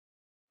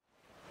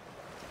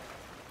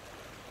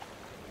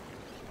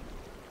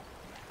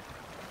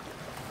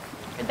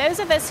Those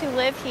of us who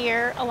live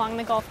here along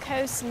the Gulf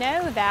Coast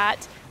know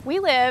that we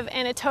live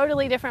in a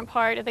totally different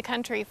part of the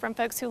country from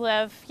folks who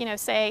live,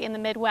 say in the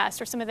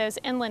Midwest or some of those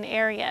inland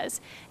areas.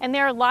 And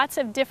there are lots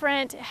of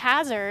different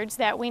hazards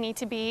that we need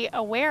to be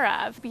aware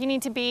of. You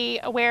need to be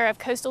aware of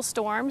coastal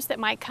storms that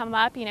might come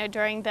up,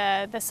 during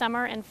the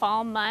summer and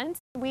fall months.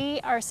 We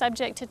are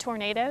subject to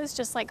tornadoes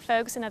just like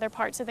folks in other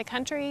parts of the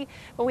country,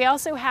 but we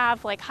also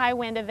have like high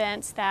wind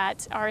events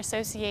that are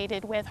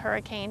associated with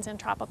hurricanes and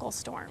tropical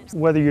storms.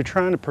 Whether you're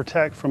trying to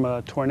protect from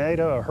a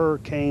tornado, a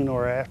hurricane,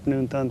 or an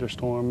afternoon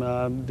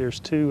thunderstorm,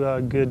 there's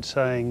two good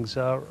sayings: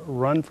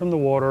 run from the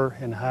water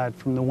and hide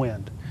from the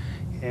wind.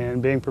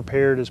 And being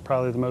prepared is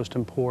probably the most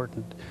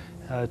important.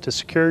 To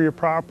secure your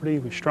property,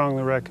 we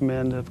strongly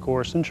recommend, of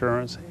course,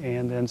 insurance.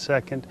 And then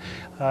second,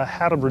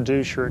 how to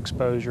reduce your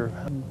exposure.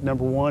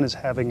 Number one is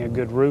having a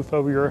good roof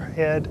over your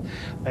head,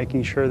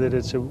 making sure that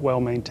it's well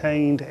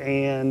maintained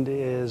and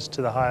is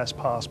to the highest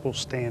possible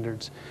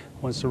standards.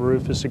 Once the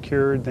roof is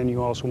secured, then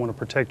you also want to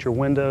protect your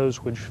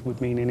windows, which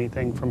would mean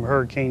anything from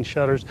hurricane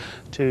shutters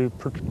to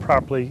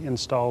properly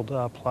installed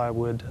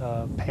plywood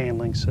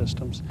paneling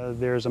systems.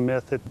 There's a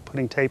myth that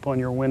putting tape on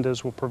your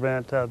windows will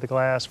prevent the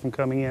glass from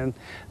coming in.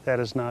 That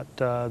is not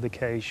the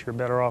case. You're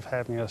better off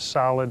having a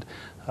solid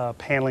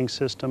paneling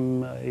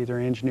system,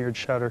 either engineered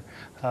shutter,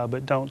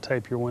 but don't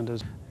tape your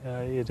windows.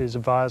 It is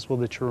advisable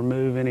that you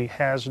remove any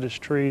hazardous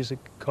trees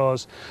that could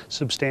cause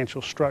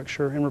substantial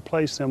structure and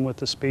replace them with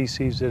a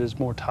species that is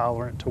more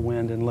tolerant to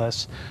wind and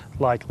less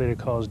likely to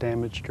cause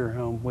damage to your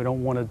home. We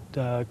don't want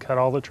to cut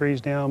all the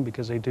trees down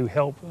because they do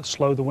help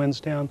slow the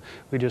winds down.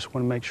 We just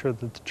want to make sure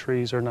that the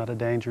trees are not a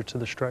danger to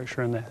the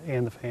structure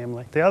and the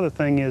family. The other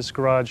thing is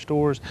garage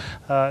doors.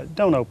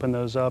 Don't open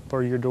those up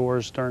or your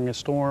doors during a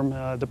storm.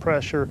 The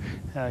pressure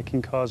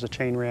can cause a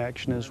chain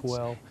reaction as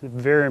well. It's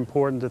very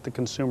important that the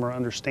consumer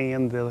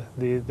understand their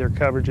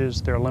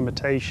coverages, their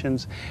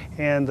limitations,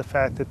 and the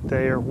fact that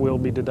there will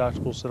be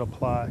deductibles that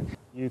apply.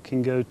 You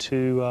can go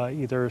to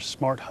either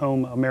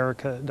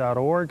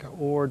smarthomeamerica.org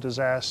or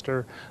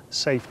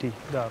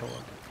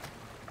disastersafety.org.